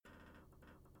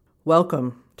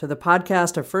Welcome to the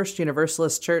podcast of First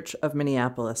Universalist Church of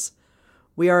Minneapolis.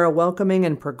 We are a welcoming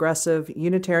and progressive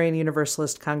Unitarian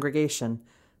Universalist congregation,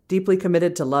 deeply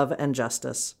committed to love and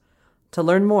justice. To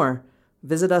learn more,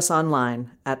 visit us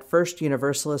online at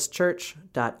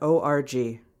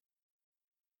firstuniversalistchurch.org.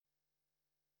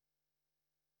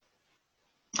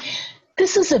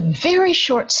 This is a very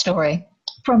short story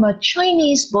from a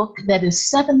Chinese book that is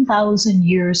 7,000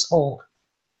 years old.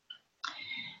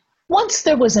 Once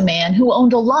there was a man who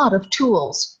owned a lot of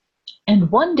tools, and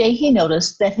one day he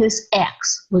noticed that his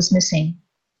axe was missing.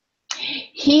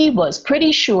 He was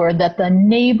pretty sure that the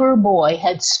neighbor boy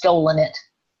had stolen it.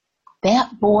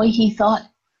 That boy, he thought,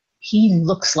 he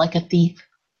looks like a thief.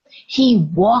 He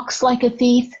walks like a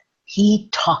thief. He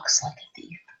talks like a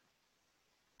thief.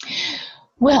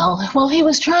 Well, while he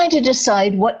was trying to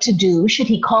decide what to do, should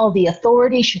he call the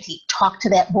authorities? Should he talk to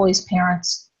that boy's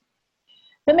parents?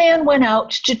 The man went out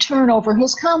to turn over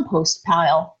his compost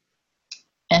pile,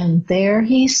 and there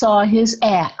he saw his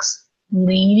axe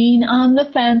leaning on the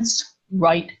fence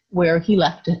right where he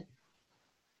left it.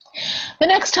 The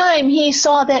next time he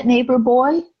saw that neighbor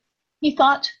boy, he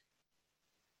thought,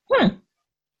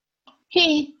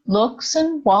 he looks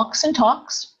and walks and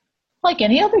talks like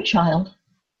any other child.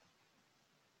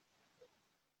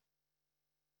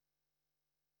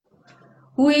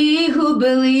 We who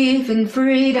believe in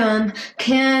freedom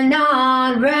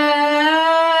cannot rest.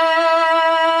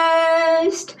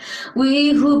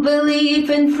 We who believe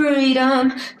in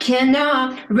freedom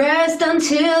cannot rest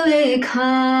until it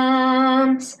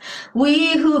comes.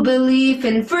 We who believe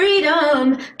in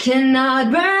freedom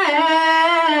cannot rest.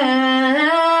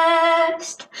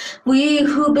 We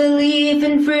who believe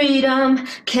in freedom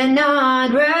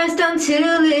cannot rest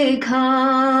until it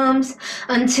comes.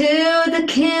 Until the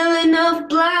killing of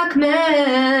black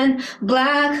men,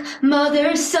 black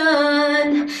mother's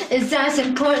son, is as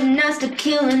important as the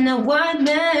killing of white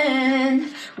men,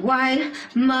 white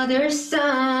mother's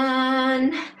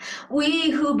son. We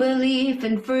who believe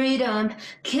in freedom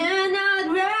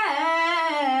cannot rest.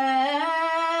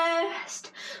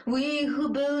 We who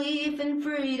believe in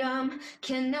freedom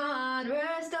cannot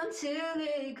rest until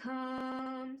it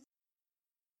comes.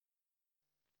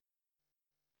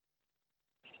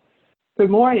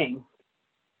 Good morning.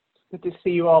 Good to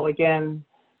see you all again.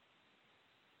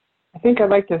 I think I'd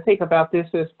like to think about this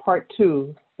as part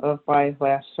 2 of my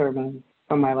last sermon,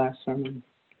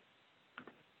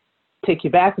 Take you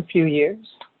back a few years.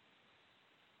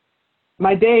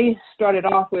 My day started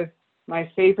off with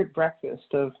my favorite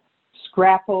breakfast of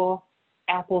scrapple,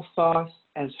 applesauce,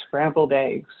 and scrambled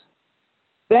eggs.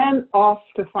 Then off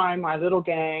to find my little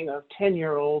gang of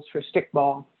 10-year-olds for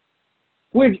stickball.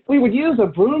 We would use a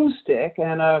broomstick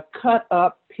and a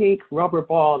cut-up pink rubber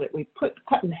ball that we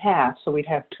cut in half so we'd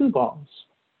have 2 balls.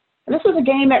 And this was a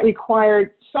game that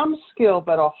required some skill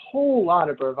but a whole lot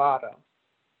of bravado.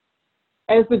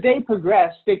 As the day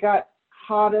progressed, it got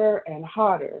hotter and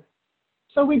hotter.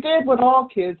 So we did what all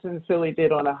kids in Philly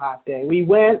did on a hot day. We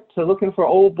went to looking for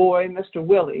old boy Mr.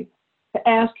 Willie to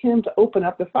ask him to open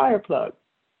up the fire plug.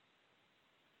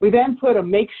 We then put a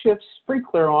makeshift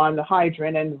sprinkler on the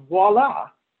hydrant and voila,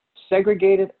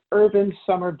 segregated urban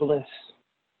summer bliss.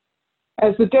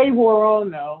 As the day wore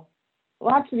on, though,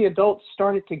 lots of the adults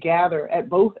started to gather at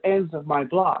both ends of my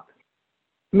block.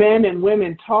 Men and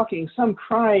women talking, some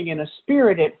crying in a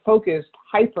spirited, focused,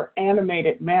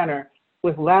 hyper-animated manner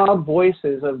with loud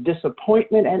voices of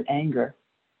disappointment and anger.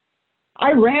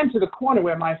 I ran to the corner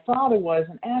where my father was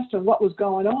and asked him what was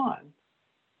going on.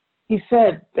 He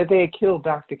said that they had killed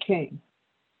Dr. King.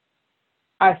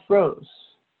 I froze.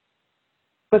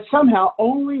 But somehow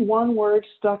only one word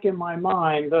stuck in my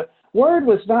mind. The word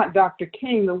was not Dr.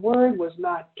 King. The word was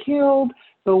not killed.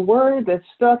 The word that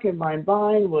stuck in my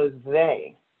mind was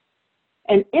they.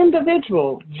 An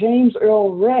individual, James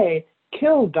Earl Ray,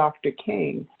 killed Dr.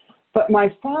 King. But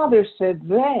my father said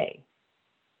they.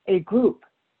 A group,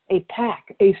 a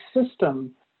pack, a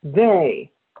system. They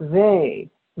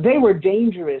were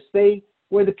dangerous. They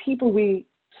were the people we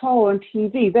saw on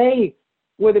TV. They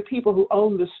were the people who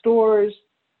owned the stores,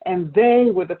 and they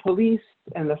were the police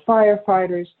and the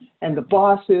firefighters and the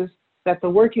bosses that the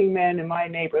working men in my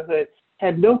neighborhood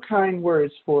had no kind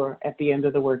words for at the end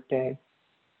of the workday.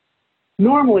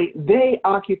 Normally, they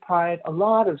occupied a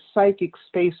lot of psychic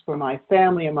space for my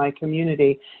family and my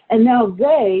community, and now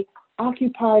they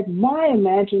occupied my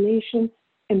imagination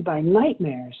and my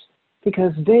nightmares,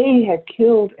 because they had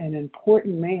killed an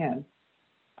important man,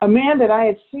 a man that I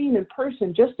had seen in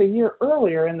person just a year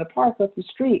earlier in the park up the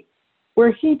street,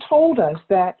 where he told us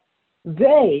that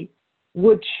they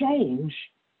would change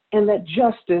and that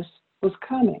justice was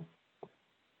coming.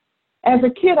 As a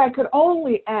kid, I could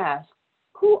only ask,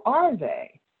 who are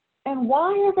they? And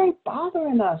why are they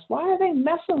bothering us? Why are they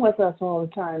messing with us all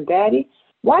the time, Daddy?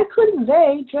 Why couldn't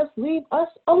they just leave us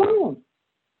alone?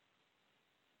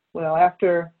 Well,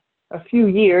 after a few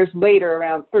years later,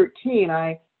 around 13,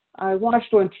 I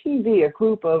watched on TV a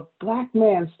group of black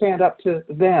men stand up to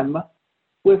them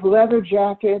with leather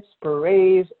jackets,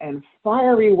 berets, and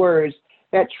fiery words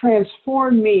that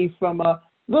transformed me from a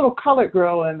little colored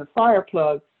girl in the fire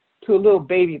plug to a little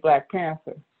baby Black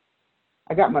Panther.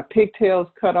 I got my pigtails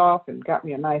cut off and got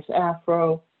me a nice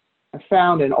afro. I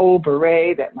found an old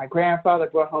beret that my grandfather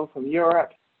brought home from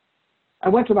Europe. I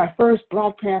went to my first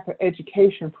Black Panther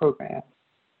education program,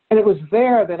 and it was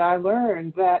there that I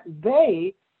learned that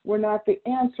they were not the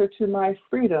answer to my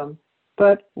freedom,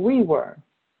 but we were.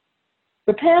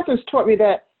 The Panthers taught me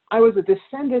that I was a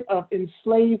descendant of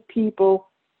enslaved people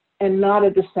and not a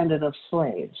descendant of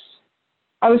slaves.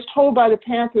 I was told by the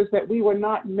Panthers that we were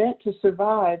not meant to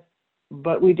survive,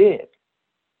 but we did.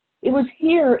 It was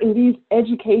here in these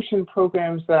education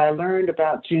programs that I learned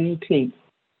about Juneteenth.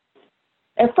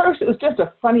 At first, it was just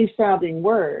a funny sounding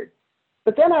word,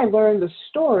 but then I learned the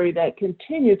story that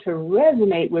continued to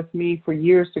resonate with me for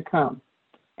years to come.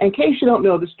 In case you don't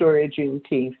know the story of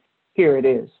Juneteenth, here it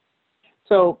is.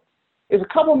 So it's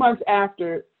a couple months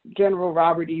after General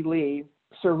Robert E. Lee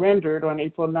surrendered on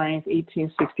April 9th,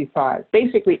 1865,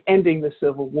 basically ending the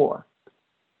Civil War.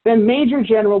 Then Major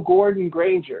General Gordon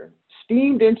Granger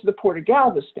steamed into the port of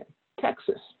Galveston,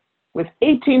 Texas, with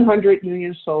 1,800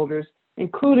 Union soldiers,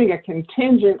 including a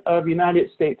contingent of United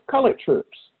States colored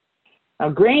troops. Now,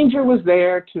 Granger was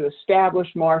there to establish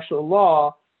martial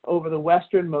law over the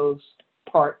westernmost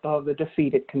part of the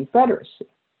defeated Confederacy.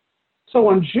 So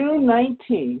on June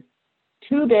 19th,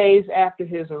 2 days after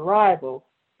his arrival,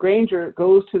 Granger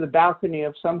goes to the balcony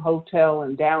of some hotel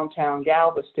in downtown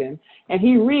Galveston, and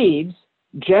he reads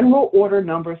General Order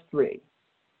Number 3.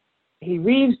 He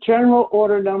reads General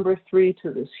Order Number 3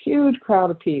 to this huge crowd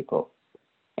of people.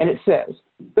 And it says,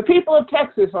 the people of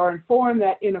Texas are informed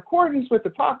that in accordance with the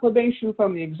proclamation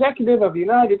from the Executive of the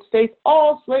United States,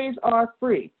 all slaves are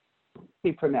free,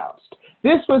 he pronounced.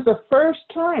 This was the first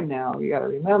time now, you got to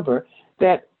remember,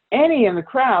 that any in the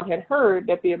crowd had heard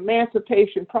that the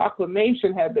Emancipation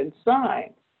Proclamation had been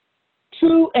signed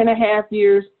 2.5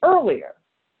 years earlier.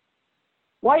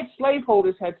 White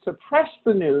slaveholders had suppressed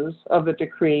the news of the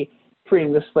decree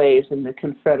freeing the slaves in the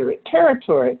Confederate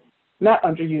territory, not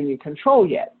under Union control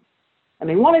yet. And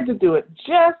they wanted to do it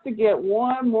just to get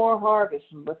one more harvest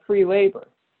of free labor.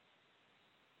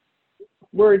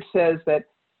 Word says that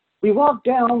we walked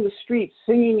down the street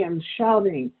singing and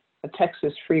shouting, a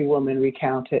Texas free woman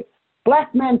recounted.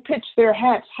 Black men pitched their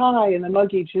hats high in the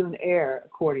muggy June air,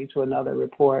 according to another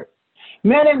report.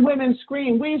 Men and women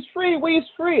screamed, we's free, we's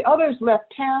free. Others left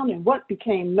town in what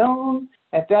became known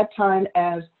at that time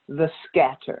as the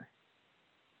scatter.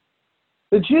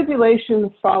 The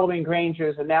jubilation following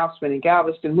Granger's announcement in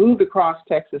Galveston moved across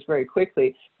Texas very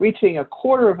quickly, reaching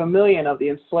 250,000 of the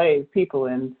enslaved people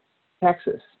in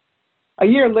Texas. A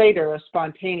year later, a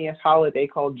spontaneous holiday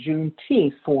called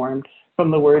Juneteenth formed from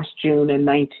the words June and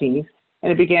 19th,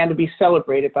 and it began to be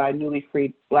celebrated by newly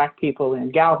freed Black people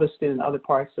in Galveston and other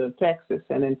parts of Texas.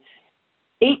 And in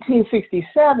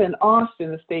 1867,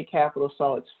 Austin, the state capital,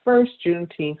 saw its first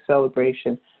Juneteenth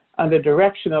celebration under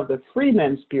direction of the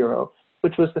Freedmen's Bureau,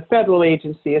 which was the federal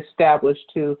agency established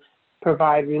to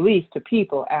provide relief to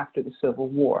people after the Civil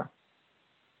War.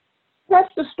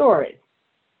 That's the story.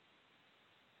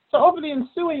 So over the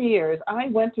ensuing years, I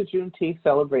went to Juneteenth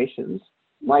celebrations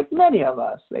like many of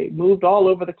us. They moved all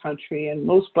over the country, and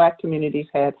most Black communities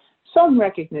had some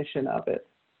recognition of it.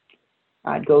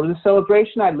 I'd go to the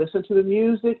celebration, I'd listen to the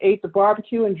music, ate the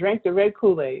barbecue, and drank the red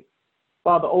Kool-Aid,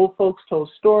 while the old folks told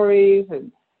stories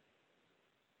and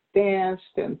danced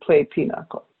and played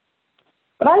pinochle.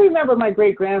 But I remember my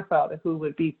great-grandfather, who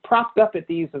would be propped up at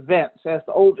these events as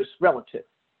the oldest relative.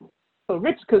 So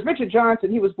because Richard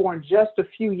Johnson, he was born just a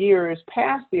few years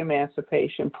past the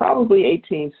emancipation, probably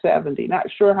 1870. Not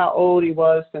sure how old he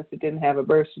was since he didn't have a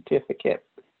birth certificate.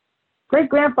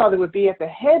 Great-grandfather would be at the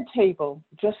head table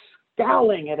just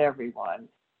scowling at everyone.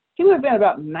 He would have been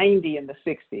about 90 in the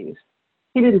 60s.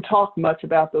 He didn't talk much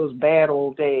about those bad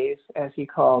old days, as he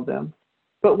called them.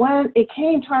 But when it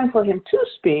came time for him to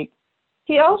speak,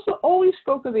 he also always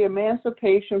spoke of the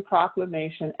Emancipation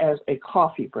Proclamation as a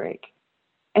coffee break.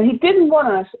 And he didn't want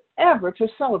us ever to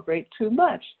celebrate too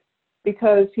much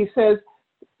because he says,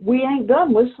 we ain't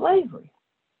done with slavery.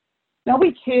 Now,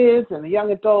 we kids and the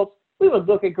young adults, we would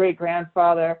look at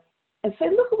great-grandfather and say,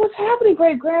 look at what's happening,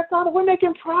 great-grandfather. We're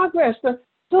making progress. The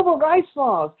civil rights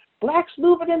laws, Blacks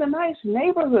moving into nice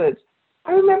neighborhoods.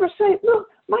 I remember saying, look,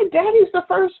 my daddy's the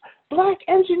first black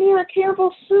engineer at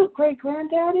Campbell Soup,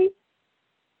 great-granddaddy.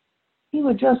 He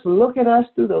would just look at us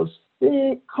through those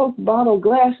big Coke bottle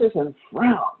glasses and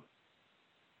frown.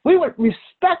 We would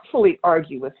respectfully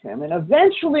argue with him, and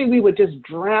eventually we would just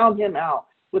drown him out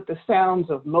with the sounds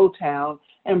of Motown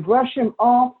and brush him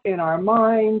off in our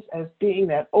minds as being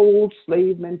that old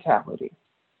slave mentality.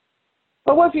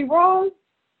 But was he wrong?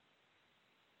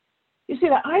 You see,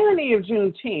 the irony of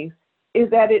Juneteenth is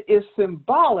that it is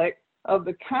symbolic of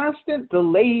the constant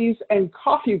delays and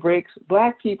coffee breaks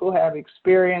Black people have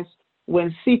experienced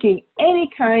when seeking any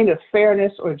kind of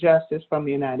fairness or justice from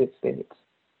the United States.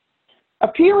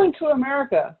 Appealing to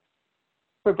America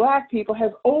for Black people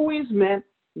has always meant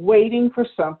waiting for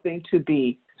something to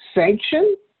be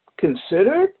sanctioned,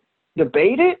 considered,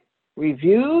 debated,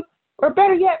 reviewed, or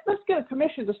better yet, let's get a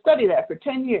commission to study that for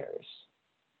 10 years.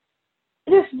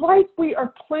 It is like we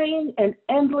are playing an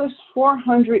endless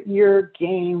 400-year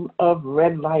game of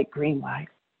red light, green light.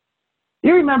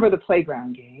 You remember the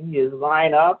playground game. You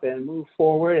line up and move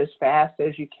forward as fast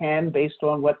as you can based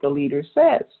on what the leader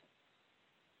says.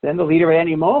 Then the leader at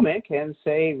any moment can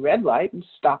say red light and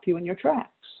stop you in your tracks.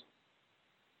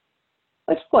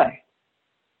 Let's play.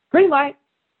 Green light,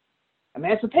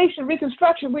 emancipation,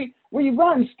 reconstruction, where you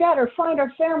run, scatter, find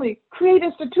our family, create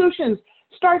institutions,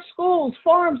 start schools,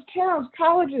 farms, towns,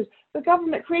 colleges. The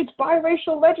government creates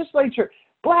biracial legislature,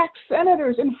 Black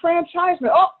senators,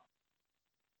 enfranchisement.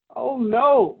 Oh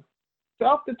no.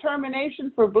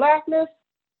 Self-determination for Blackness?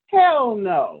 Hell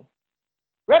no.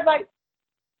 Red light.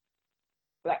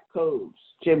 Black codes,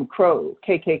 Jim Crow,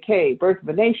 KKK, birth of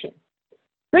a nation.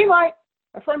 Green light,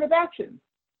 affirmative action,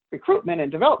 recruitment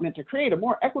and development to create a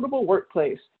more equitable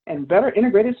workplace and better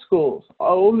integrated schools.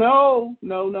 Oh no,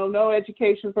 no, no, no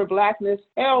education for Blackness.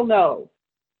 Hell no.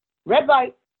 Red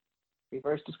light,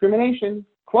 reverse discrimination,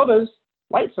 quotas,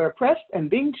 whites are oppressed and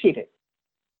being cheated.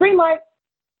 Green light,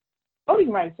 Voting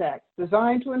Rights Act,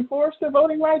 designed to enforce the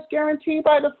voting rights guaranteed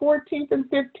by the 14th and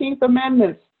 15th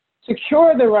Amendments,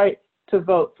 secure the right to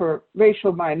vote for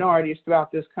racial minorities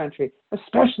throughout this country,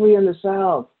 especially in the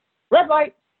South. Red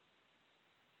light.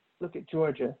 Look at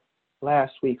Georgia,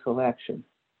 last week's election.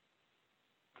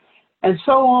 And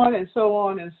so on and so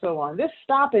on and so on. This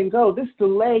stop and go, this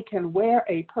delay can wear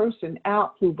a person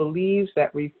out who believes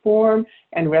that reform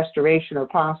and restoration are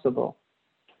possible.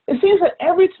 It seems that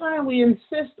every time we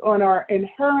insist on our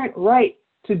inherent right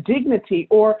to dignity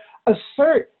or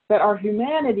assert that our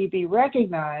humanity be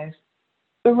recognized,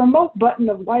 the remote button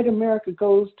of white America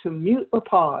goes to mute or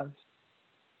pause.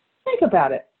 Think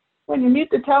about it. When you mute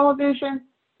the television,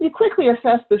 you quickly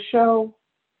assess the show,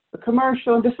 the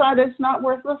commercial, and decide it's not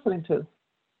worth listening to.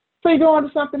 So you go on to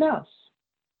something else.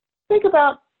 Think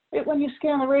about it when you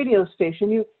scan the radio station.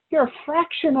 You hear a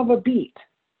fraction of a beat,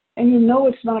 and you know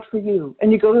it's not for you,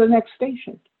 and you go to the next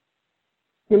station.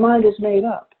 Your mind is made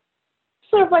up.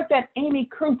 Sort of like that Amy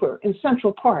Cooper in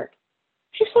Central Park.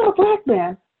 She saw a Black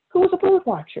man who was a bird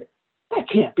watcher. That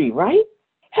can't be right.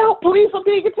 Help, police are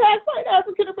being attacked by an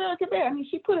African-American man. I mean,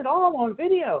 she put it all on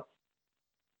video.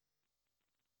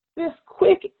 This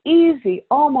quick, easy,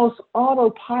 almost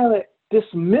autopilot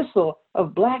dismissal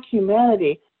of Black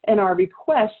humanity and our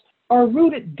requests are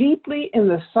rooted deeply in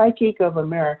the psyche of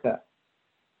America.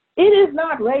 It is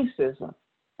not racism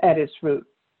at its root.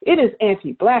 It is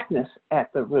anti-Blackness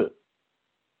at the root.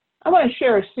 I want to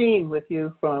share a scene with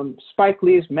you from Spike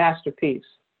Lee's masterpiece,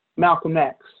 Malcolm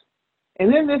X.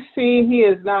 And in this scene, he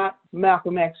is not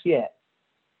Malcolm X yet.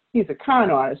 He's a con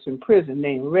artist in prison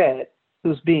named Red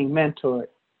who's being mentored.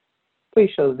 Please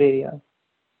show the video.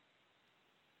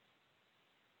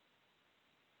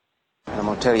 I'm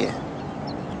going to tell you,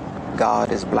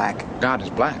 God is black. God is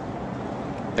black.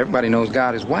 Everybody knows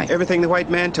God is white. Everything the white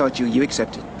man taught you, you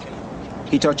accepted.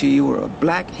 He taught you you were a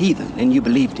black heathen, and you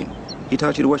believed him. He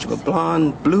taught you to worship a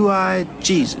blonde, blue-eyed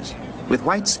Jesus with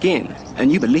white skin, and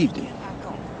you believed him.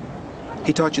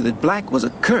 He taught you that black was a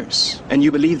curse, and you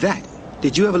believed that.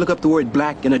 Did you ever look up the word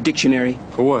black in a dictionary?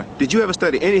 For what? Did you ever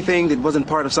study anything that wasn't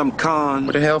part of some con?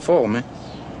 What the hell for, man?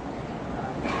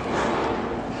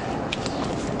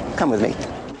 Come with me.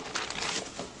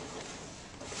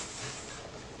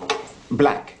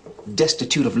 Black,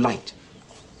 destitute of light,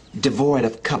 devoid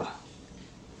of color,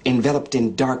 enveloped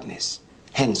in darkness,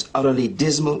 hence utterly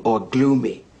dismal or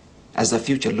gloomy, as the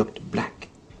future looked black.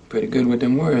 Pretty good with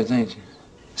them words, ain't you?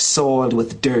 Soiled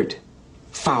with dirt,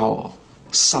 foul,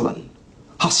 sullen,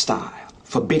 hostile,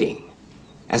 forbidding,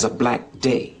 as a black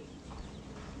day.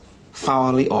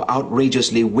 Foully or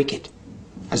outrageously wicked,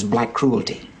 as black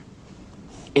cruelty,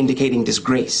 indicating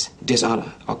disgrace,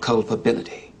 dishonor, or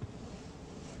culpability.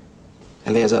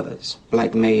 And there's others.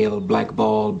 Black male, black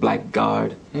ball, black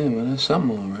guard. Yeah, well, that's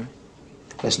something, all right.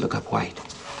 Let's look up white.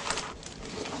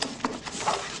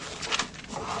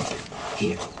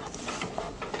 Here.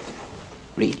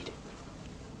 Read.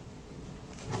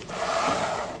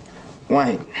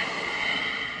 White.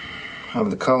 Of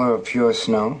the color of pure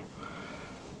snow.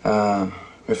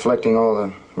 Reflecting all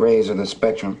the rays of the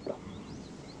spectrum.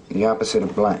 The opposite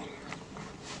of black.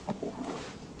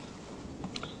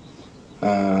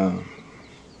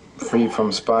 Free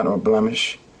from spot or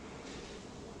blemish.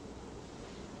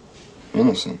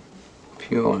 Innocent.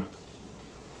 Pure.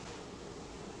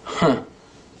 Huh.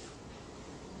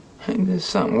 Ain't this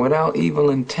something? Without evil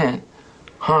intent.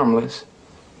 Harmless.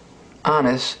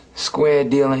 Honest. Square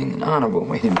dealing and honorable.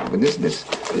 Wait a minute, but this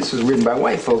was written by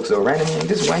white folks though, right? I mean,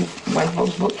 this white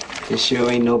folks book? This sure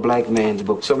ain't no black man's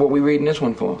book. So what we reading this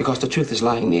one for? Because the truth is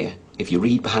lying there, if you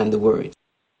read behind the words.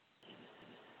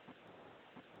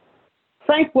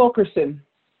 Frank Wilkerson,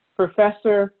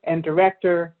 professor and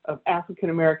director of African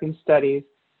American Studies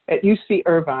at UC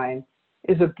Irvine,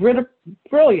 is a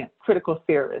brilliant critical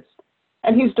theorist,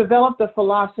 and he's developed a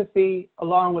philosophy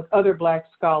along with other black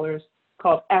scholars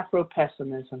called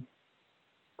Afro-pessimism.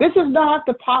 This is not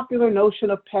the popular notion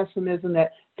of pessimism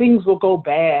that things will go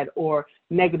bad or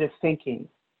negative thinking.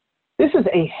 This is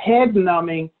a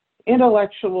head-numbing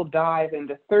intellectual dive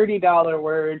into $30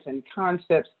 words and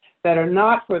concepts that are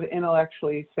not for the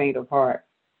intellectually faint of heart.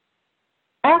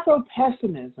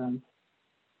 Afro-pessimism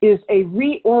is a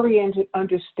reoriented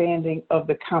understanding of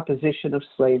the composition of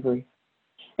slavery.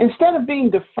 Instead of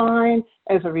being defined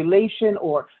as a relation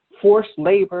or forced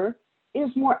labor, it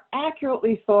is more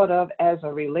accurately thought of as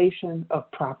a relation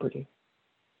of property.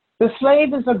 The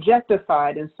slave is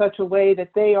objectified in such a way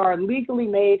that they are legally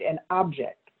made an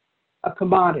object, a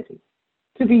commodity,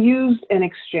 to be used and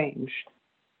exchanged.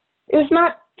 It is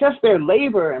not just their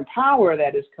labor and power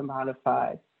that is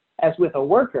commodified, as with a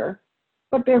worker,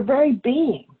 but their very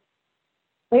being.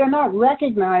 They are not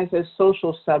recognized as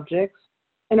social subjects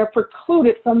and are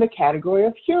precluded from the category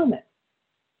of human.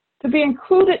 To be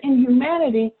included in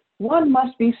humanity, one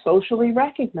must be socially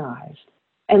recognized,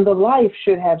 and the life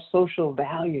should have social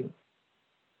value.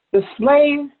 The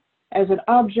slave, as an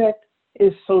object,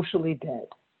 is socially dead,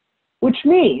 which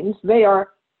means they are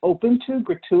open to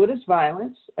gratuitous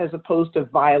violence as opposed to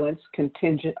violence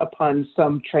contingent upon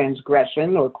some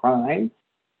transgression or crime.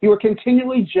 You are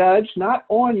continually judged not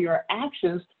on your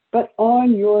actions, but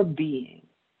on your being.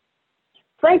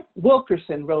 Frank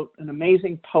Wilkerson wrote an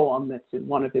amazing poem that's in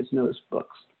one of his newest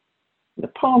books. The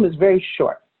poem is very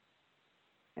short,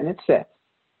 and it says,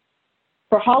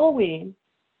 "For Halloween,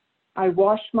 I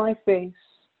washed my face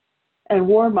and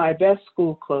wore my best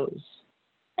school clothes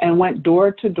and went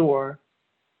door to door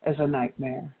as a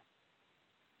nightmare."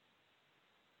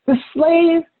 The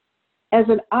slave as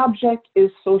an object is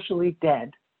socially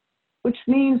dead, which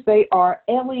means they are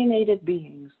alienated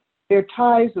beings, their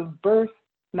ties of birth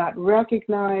not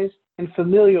recognized and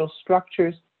familial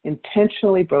structures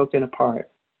intentionally broken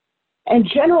apart, and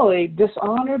generally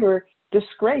dishonored or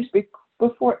disgraced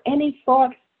before any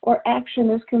thought or action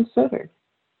is considered.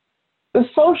 The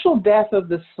social death of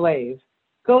the slave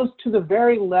goes to the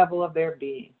very level of their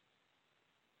being.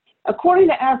 According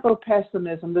to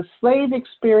Afro-pessimism, the slave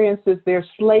experiences their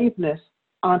slaveness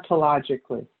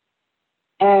ontologically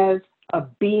as a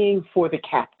being for the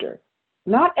captor,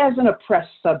 not as an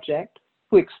oppressed subject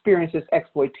who experiences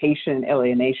exploitation and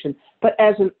alienation, but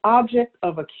as an object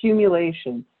of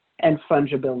accumulation and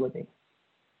fungibility.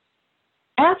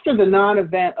 After the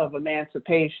non-event of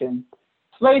emancipation,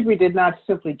 slavery did not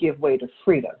simply give way to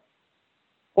freedom.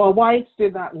 While whites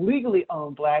did not legally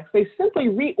own blacks, they simply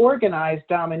reorganized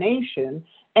domination,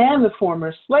 and the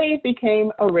former slave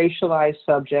became a racialized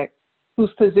subject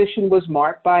whose position was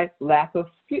marked by lack of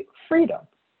freedom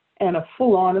and a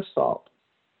full-on assault.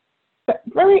 The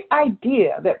very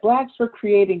idea that blacks were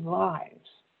creating lives,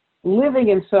 living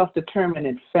in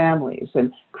self-determinant families,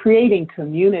 and creating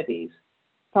communities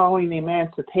following the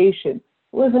emancipation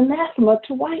was anathema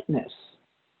to whiteness.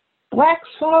 Black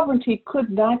sovereignty could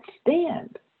not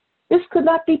stand. This could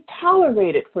not be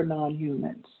tolerated for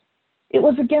non-humans. It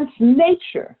was against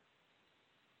nature.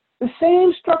 The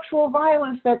same structural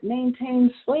violence that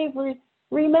maintained slavery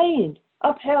remained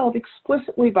upheld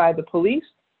explicitly by the police,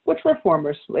 which were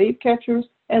former slave catchers,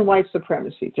 and white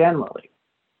supremacy generally.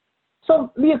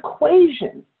 So the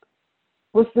equation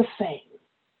was the same.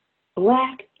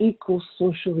 Black equals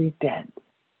socially dead.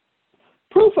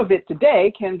 Proof of it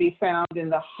today can be found in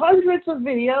the hundreds of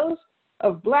videos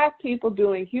of Black people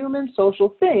doing human social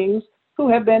things who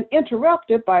have been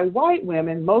interrupted by white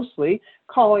women, mostly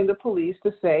calling the police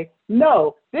to say,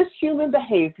 no, this human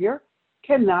behavior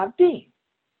cannot be.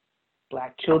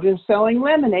 Black children selling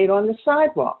lemonade on the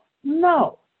sidewalk?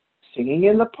 No. Singing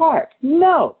in the park?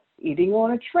 No. Eating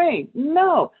on a train?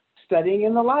 No. Studying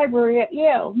in the library at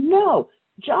Yale? No.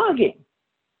 Jogging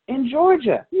in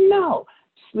Georgia? No.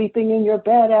 Sleeping in your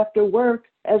bed after work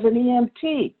as an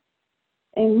EMT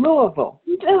in Louisville?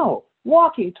 No.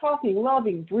 Walking, talking,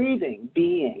 loving, breathing,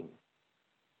 being.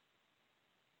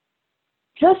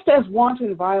 Just as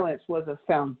wanton violence was a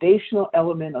foundational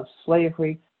element of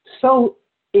slavery, so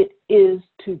it is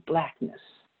to Blackness.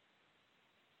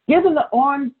 Given the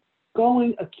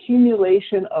ongoing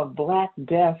accumulation of Black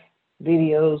death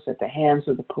videos at the hands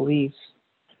of the police,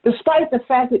 despite the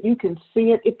fact that you can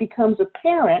see it, it becomes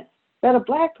apparent that a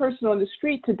Black person on the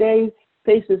street today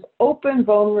faces open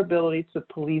vulnerability to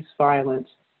police violence,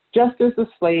 just as the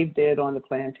slave did on the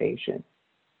plantation.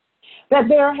 That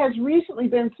there has recently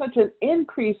been such an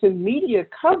increase in media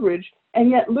coverage and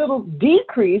yet little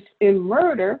decrease in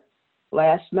murder.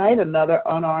 Last night, another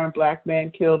unarmed Black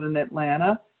man killed in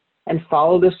Atlanta, and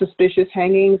followed the suspicious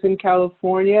hangings in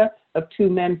California of 2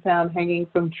 men found hanging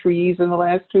from trees in the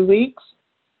last 2 weeks.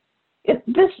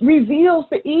 This reveals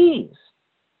the ease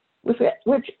with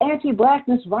which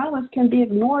anti-Blackness violence can be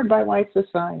ignored by white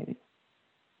society.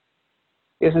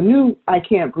 There's a new I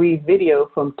Can't Breathe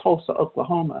video from Tulsa,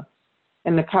 Oklahoma.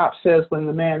 And the cop says, when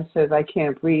the man says, I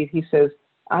can't breathe, he says,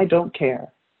 I don't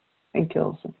care, and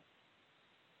kills him.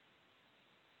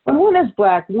 When one is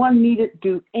Black, one needn't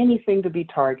do anything to be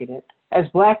targeted, as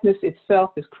Blackness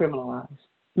itself is criminalized.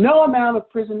 No amount of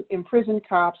imprisoned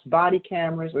cops, body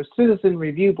cameras, or citizen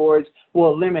review boards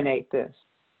will eliminate this.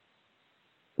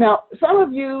 Now, some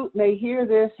of you may hear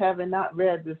this having not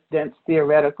read this dense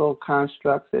theoretical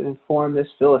constructs that inform this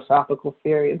philosophical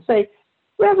theory and say,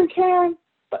 Reverend Karen,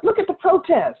 but look at the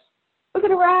protests, look at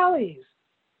the rallies,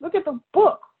 look at the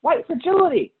book, White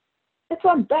Fragility. It's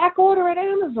on back order at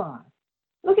Amazon.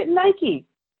 Look at Nike,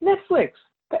 Netflix,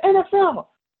 the NFL,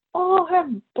 all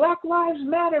have Black Lives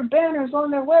Matter banners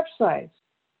on their websites.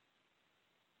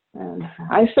 And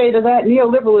I say to that,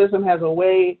 neoliberalism has a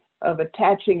way of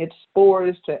attaching its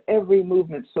spores to every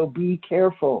movement, so be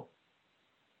careful.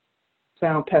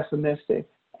 Sound pessimistic,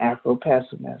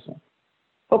 Afro-pessimism.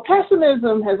 Well,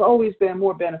 pessimism has always been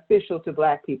more beneficial to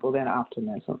Black people than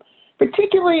optimism,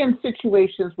 particularly in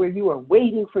situations where you are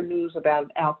waiting for news about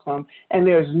an outcome and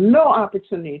there's no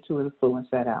opportunity to influence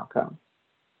that outcome.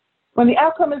 When the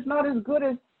outcome is not as good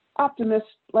as optimists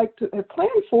like to have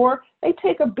planned for, they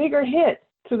take a bigger hit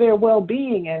to their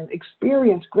well-being and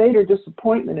experience greater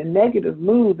disappointment and negative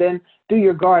mood than do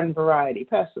your garden variety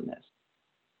pessimists.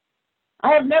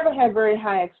 I have never had very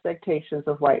high expectations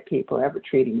of white people ever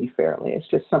treating me fairly. It's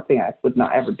just something I would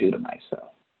not ever do to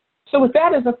myself. So with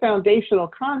that as a foundational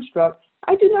construct,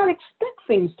 I do not expect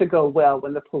things to go well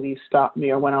when the police stop me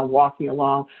or when I'm walking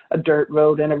along a dirt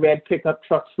road and a red pickup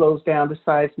truck slows down to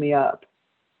size me up.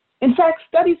 In fact,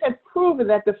 studies have proven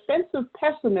that defensive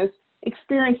pessimists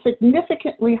experience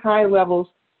significantly higher levels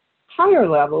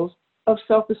of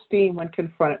self-esteem when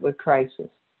confronted with crisis.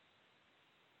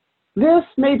 This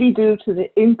may be due to the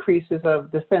increases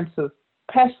of defensive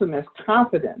pessimist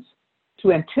confidence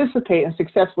to anticipate and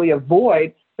successfully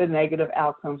avoid the negative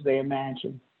outcomes they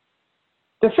imagine.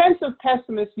 Defensive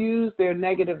pessimists use their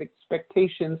negative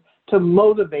expectations to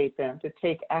motivate them to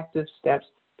take active steps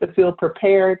to feel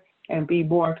prepared and be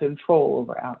more in control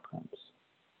over outcomes.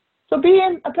 So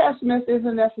being a pessimist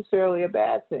isn't necessarily a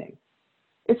bad thing.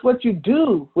 It's what you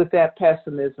do with that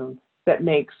pessimism that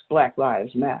makes Black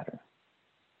Lives Matter.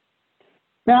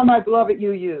 Now, my beloved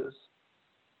UUs,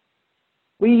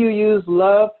 we UUs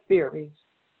love theories,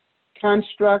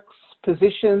 constructs,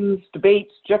 positions,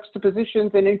 debates,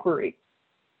 juxtapositions, and inquiry.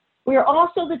 We are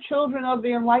also the children of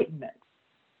the Enlightenment,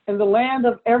 and the land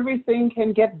of everything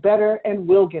can get better and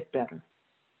will get better.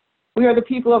 We are the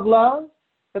people of love,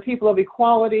 the people of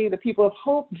equality, the people of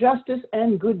hope, justice,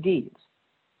 and good deeds.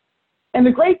 And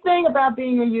the great thing about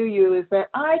being a UU is that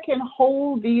I can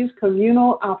hold these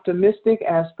communal optimistic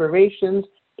aspirations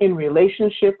in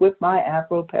relationship with my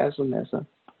Afro-pessimism.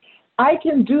 I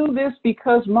can do this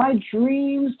because my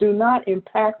dreams do not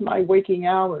impact my waking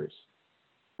hours.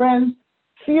 Friends,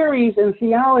 theories and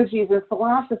theologies and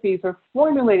philosophies are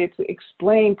formulated to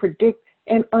explain, predict,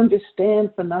 and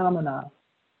understand phenomena.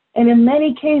 And in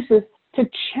many cases, to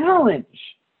challenge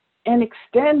and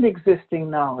extend existing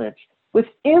knowledge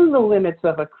within the limits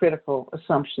of a critical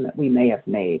assumption that we may have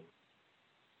made.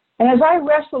 And as I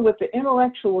wrestle with the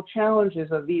intellectual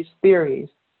challenges of these theories,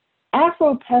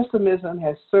 Afro-pessimism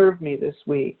has served me this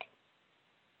week.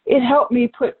 It helped me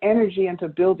put energy into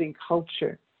building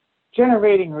culture,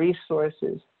 generating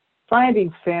resources,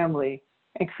 finding family,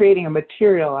 and creating a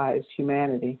materialized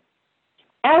humanity.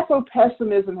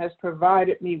 Afro-pessimism has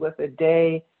provided me with a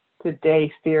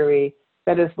day-to-day theory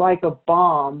that is like a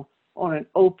bomb on an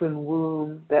open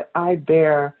wound that I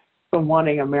bear from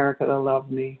wanting America to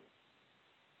love me.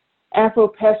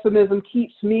 Afro-pessimism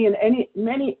keeps me and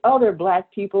many other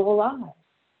Black people alive.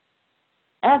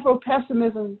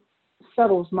 Afro-pessimism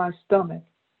settles my stomach.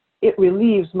 It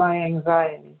relieves my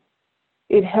anxiety.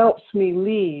 It helps me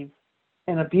leave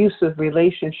an abusive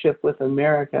relationship with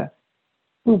America,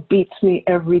 who beats me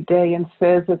every day and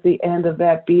says at the end of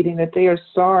that beating that they are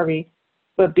sorry,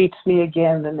 but beats me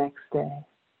again the next day.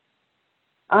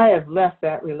 I have left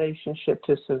that relationship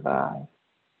to survive.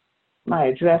 My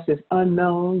address is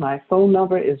unknown. My phone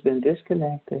number has been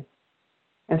disconnected.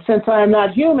 And since I am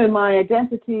not human, my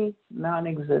identity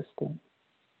non-existent.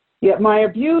 Yet my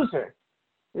abuser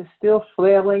is still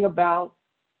flailing about,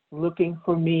 looking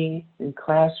for me in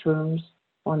classrooms,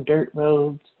 on dirt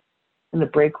roads, in the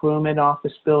break room in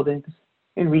office buildings,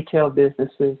 in retail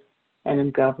businesses, and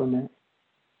in government.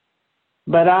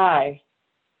 But I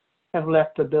have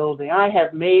left the building. I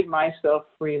have made myself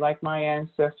free like my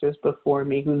ancestors before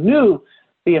me who knew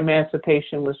the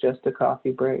emancipation was just a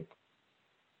coffee break.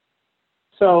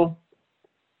 So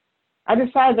I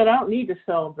decided that I don't need to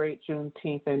celebrate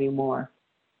Juneteenth anymore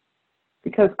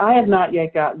because I have not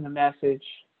yet gotten the message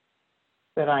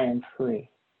that I am free.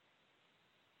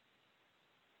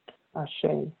 Ashe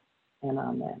and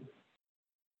amen.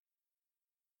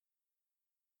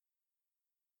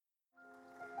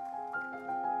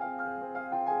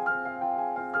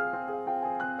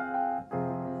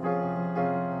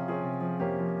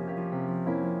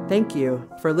 Thank you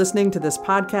for listening to this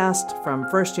podcast from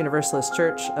First Universalist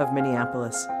Church of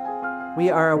Minneapolis. We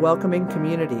are a welcoming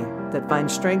community that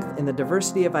finds strength in the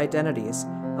diversity of identities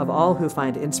of all who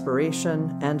find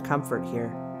inspiration and comfort here.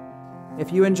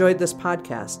 If you enjoyed this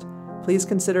podcast, please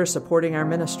consider supporting our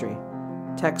ministry.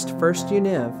 Text First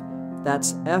Univ,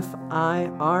 that's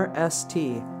FIRSTUNIV,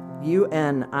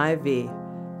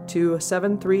 to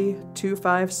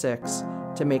 73256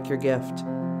 to make your gift.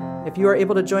 If you are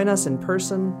able to join us in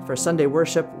person for Sunday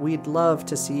worship, we'd love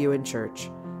to see you in church.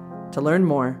 To learn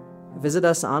more, visit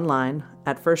us online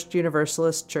at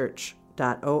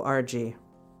firstuniversalistchurch.org.